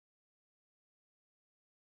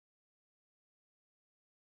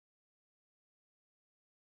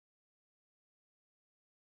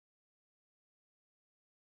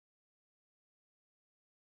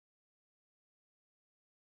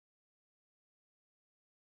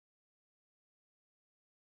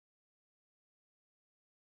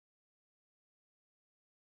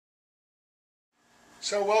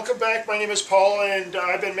So welcome back. My name is Paul, and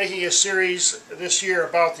I've been making a series this year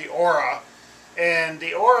about the aura. And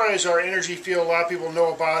the aura is our energy field. A lot of people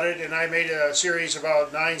know about it, and I made a series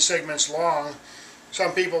about 9 segments long.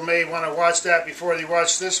 Some people may want to watch that before they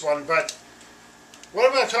watch this one, but what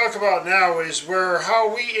I'm going to talk about now is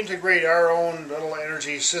how we integrate our own little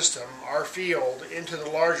energy system, our field, into the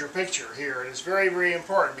larger picture here. And it's very, very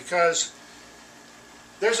important because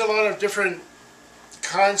there's a lot of different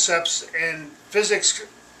concepts and physics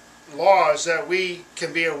laws that we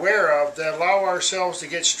can be aware of that allow ourselves to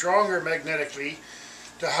get stronger magnetically,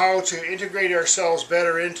 to how to integrate ourselves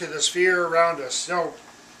better into the sphere around us. So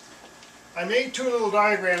I made 2 little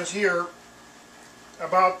diagrams here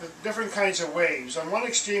about the different kinds of waves. On one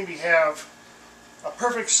extreme we have a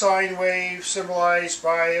perfect sine wave symbolized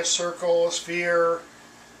by a circle, a sphere,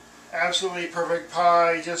 absolutely perfect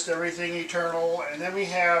pi, just everything eternal. And then we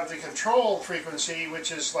have the control frequency,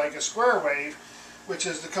 which is like a square wave, which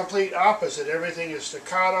is the complete opposite. Everything is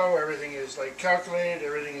staccato, everything is like calculated,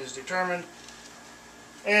 everything is determined.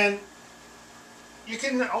 And you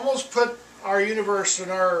can almost put our universe and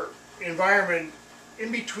our environment in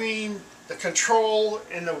between the control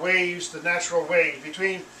and the waves, the natural wave.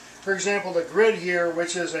 Between, for example, the grid here,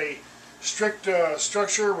 which is a strict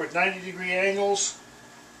structure with 90-degree angles,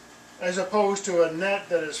 as opposed to a net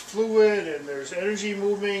that is fluid and there's energy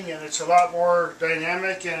moving and it's a lot more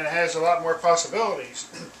dynamic and it has a lot more possibilities.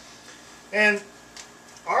 And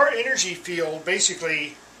our energy field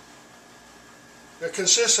basically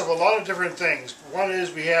consists of a lot of different things. One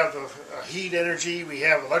is we have a heat energy, we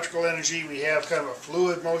have electrical energy, we have kind of a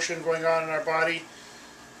fluid motion going on in our body,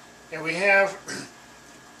 and we have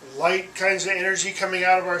light kinds of energy coming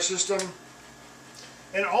out of our system.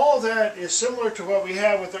 And all of that is similar to what we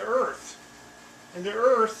have with the Earth. And the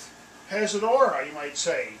Earth has an aura, you might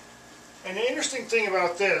say. And the interesting thing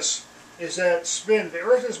about this is that the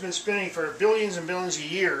Earth has been spinning for billions and billions of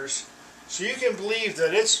years, so you can believe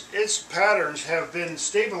that its patterns have been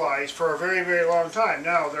stabilized for a very, very long time.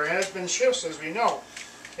 Now, there has been shifts, as we know,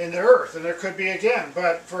 in the Earth, and there could be again,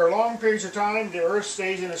 but for long periods of time, the Earth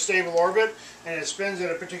stays in a stable orbit, and it spins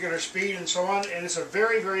at a particular speed and so on, and it's a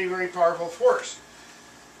very, very, very powerful force.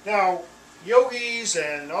 Now, yogis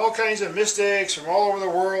and all kinds of mystics from all over the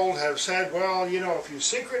world have said, well, you know, if you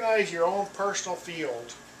synchronize your own personal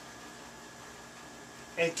field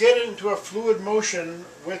and get into a fluid motion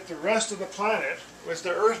with the rest of the planet, with the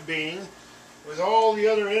Earth being, with all the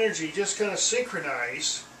other energy, just kind of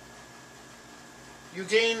synchronize, you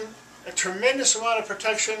gain a tremendous amount of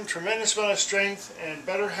protection, tremendous amount of strength, and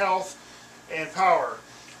better health and power.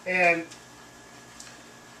 And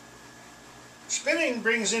spinning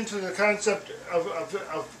brings into the concept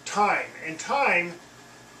of time. And time,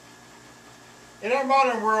 in our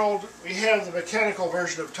modern world, we have the mechanical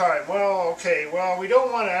version of time. Well, okay, well, we don't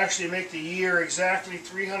want to actually make the year exactly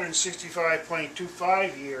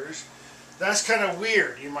 365.25 years. That's kind of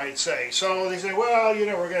weird, you might say. So they say, well, you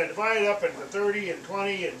know, we're going to divide it up into 30 and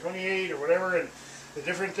 20 and 28 or whatever, and the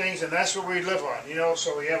different things, and that's what we live on, you know.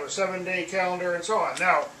 So we have a 7-day calendar and so on.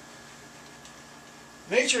 Now,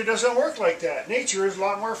 nature doesn't work like that. Nature is a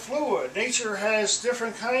lot more fluid. Nature has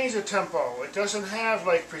different kinds of tempo. It doesn't have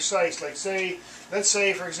like precise, like let's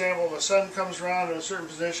say for example the sun comes around in a certain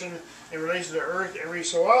position in relation to the Earth every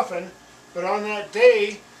so often, but on that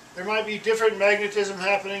day there might be different magnetism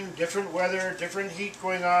happening, different weather, different heat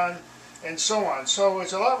going on, and so on. So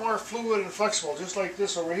it's a lot more fluid and flexible, just like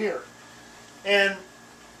this over here. And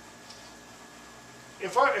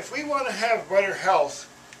if we want to have better health,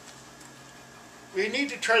 we need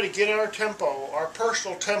to try to get our tempo, our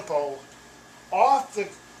personal tempo, off the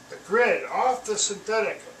grid, off the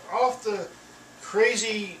synthetic, off the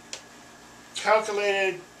crazy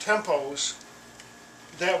calculated tempos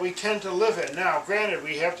that we tend to live in. Now, granted,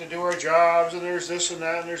 we have to do our jobs, and there's this and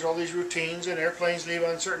that, and there's all these routines, and airplanes leave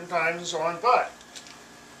on certain times and so on, but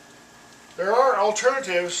there are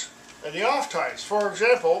alternatives in the off times. For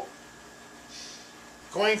example,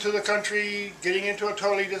 going to the country, getting into a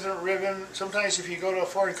totally different rhythm. Sometimes if you go to a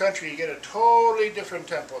foreign country, you get a totally different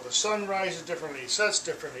tempo. The sun rises differently, sets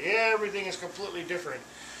differently, everything is completely different.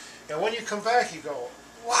 And when you come back, you go,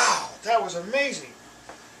 wow, that was amazing.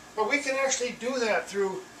 But we can actually do that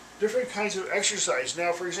through different kinds of exercise.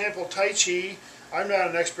 Now, for example, Tai Chi, I'm not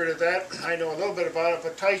an expert at that. I know a little bit about it,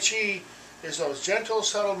 but Tai Chi is those gentle,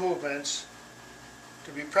 subtle movements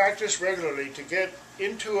to be practiced regularly to get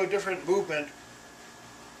into a different movement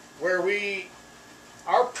where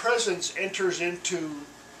our presence enters into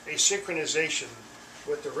a synchronization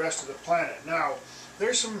with the rest of the planet. Now,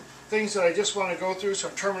 there's some things that I just want to go through,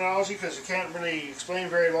 some terminology, because I can't really explain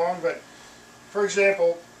very long, but for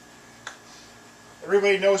example,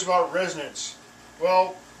 everybody knows about resonance.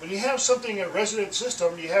 Well, when you have something, a resonant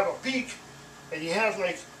system, you have a peak, and you have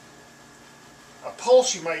like a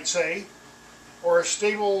pulse, you might say, or a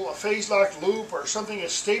phase-locked loop, or something, a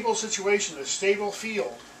stable situation, a stable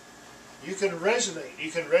field. You can resonate.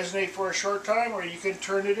 You can resonate for a short time, or you can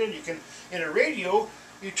turn it in. You can, in a radio,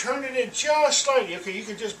 you turn it in just slightly. Okay, you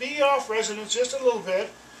can just be off resonance just a little bit,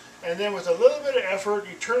 and then with a little bit of effort,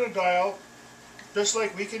 you turn a dial, just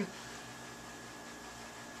like we can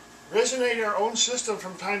resonate our own system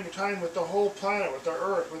from time to time with the whole planet, with the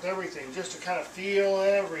Earth, with everything, just to kind of feel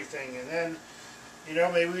everything. And then, you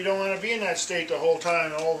know, maybe we don't want to be in that state the whole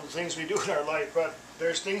time, all the things we do in our life, but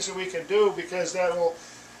there's things that we can do because that will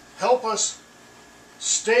help us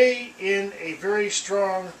stay in a very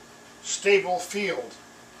strong, stable field.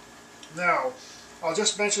 Now, I'll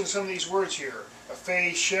just mention some of these words here. A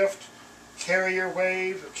phase shift, carrier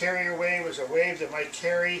wave. A carrier wave is a wave that might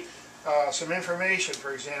carry some information,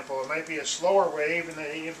 for example. It might be a slower wave, and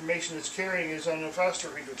the information it's carrying is on a faster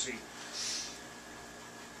frequency.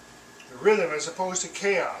 The rhythm as opposed to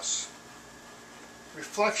chaos.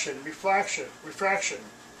 Reflection, refraction.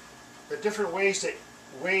 The different ways that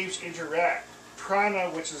waves interact. Prana,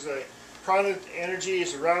 which is prana energy,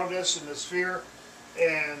 is around us in the sphere,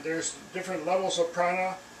 and there's different levels of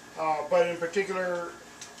prana, but in particular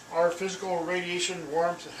our physical radiation,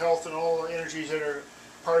 warmth, health, and all the energies that are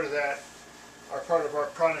part of that are part of our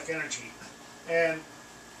pranic energy. And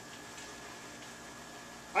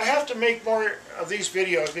I have to make more of these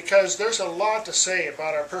videos because there's a lot to say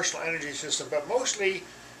about our personal energy system, but mostly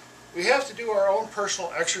we have to do our own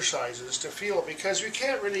personal exercises to feel it, because we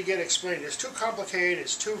can't really get explained. It's too complicated,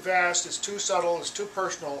 it's too vast, it's too subtle, it's too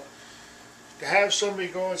personal to have somebody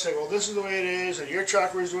go and say, well, this is the way it is, and your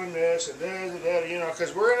chakra is doing this, and this, and that, you know,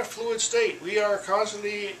 because we're in a fluid state. We are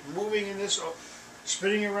constantly moving in this,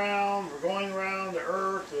 spinning around, we're going around the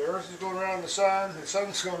Earth is going around the sun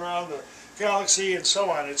is going around the galaxy, and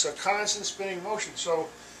so on. It's a constant spinning motion, so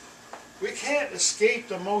we can't escape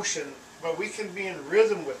the motion, but we can be in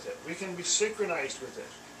rhythm with it. We can be synchronized with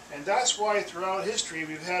it. And that's why throughout history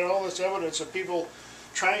we've had all this evidence of people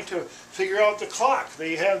trying to figure out the clock.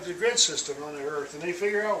 They have the grid system on the Earth, and they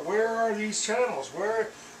figure out where are these channels,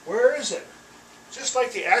 where is it? Just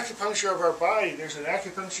like the acupuncture of our body, there's an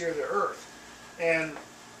acupuncture of the Earth. And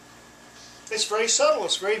it's very subtle,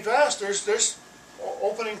 it's very vast. There's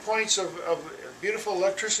opening points of beautiful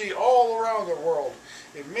electricity all around the world,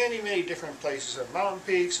 in many, many different places, and mountain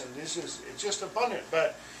peaks, and it's just abundant.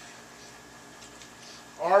 But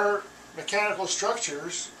our mechanical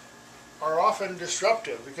structures are often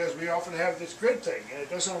disruptive because we often have this grid thing, and it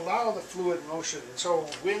doesn't allow the fluid motion, and so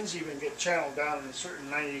winds even get channeled down in certain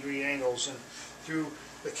 90-degree angles and through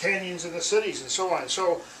the canyons of the cities and so on.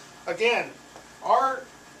 So again, our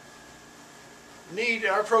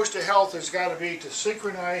approach to health has got to be to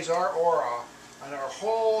synchronize our aura and our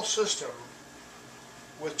whole system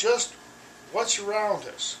with just what's around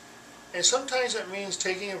us. And sometimes it means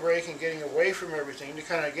taking a break and getting away from everything to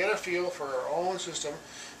kind of get a feel for our own system,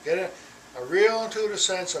 get a real intuitive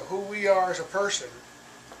sense of who we are as a person.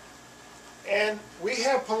 And we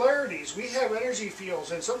have polarities, we have energy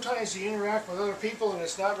fields, and sometimes you interact with other people and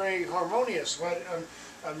it's not very harmonious. But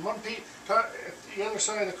on the other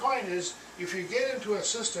side of the coin is, if you get into a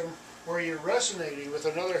system where you're resonating with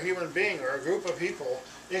another human being or a group of people,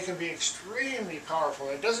 it can be extremely powerful.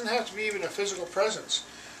 It doesn't have to be even a physical presence.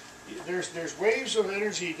 There's waves of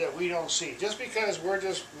energy that we don't see. Just because we're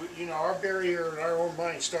just, you know, our barrier and our own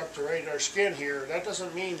mind stopped to right our skin here, that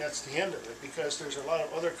doesn't mean that's the end of it, because there's a lot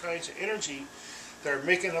of other kinds of energy that are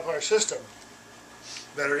making up our system,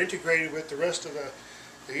 that are integrated with the rest of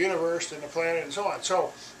the universe and the planet and so on.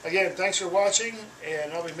 So again, thanks for watching,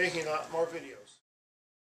 and I'll be making a lot more videos.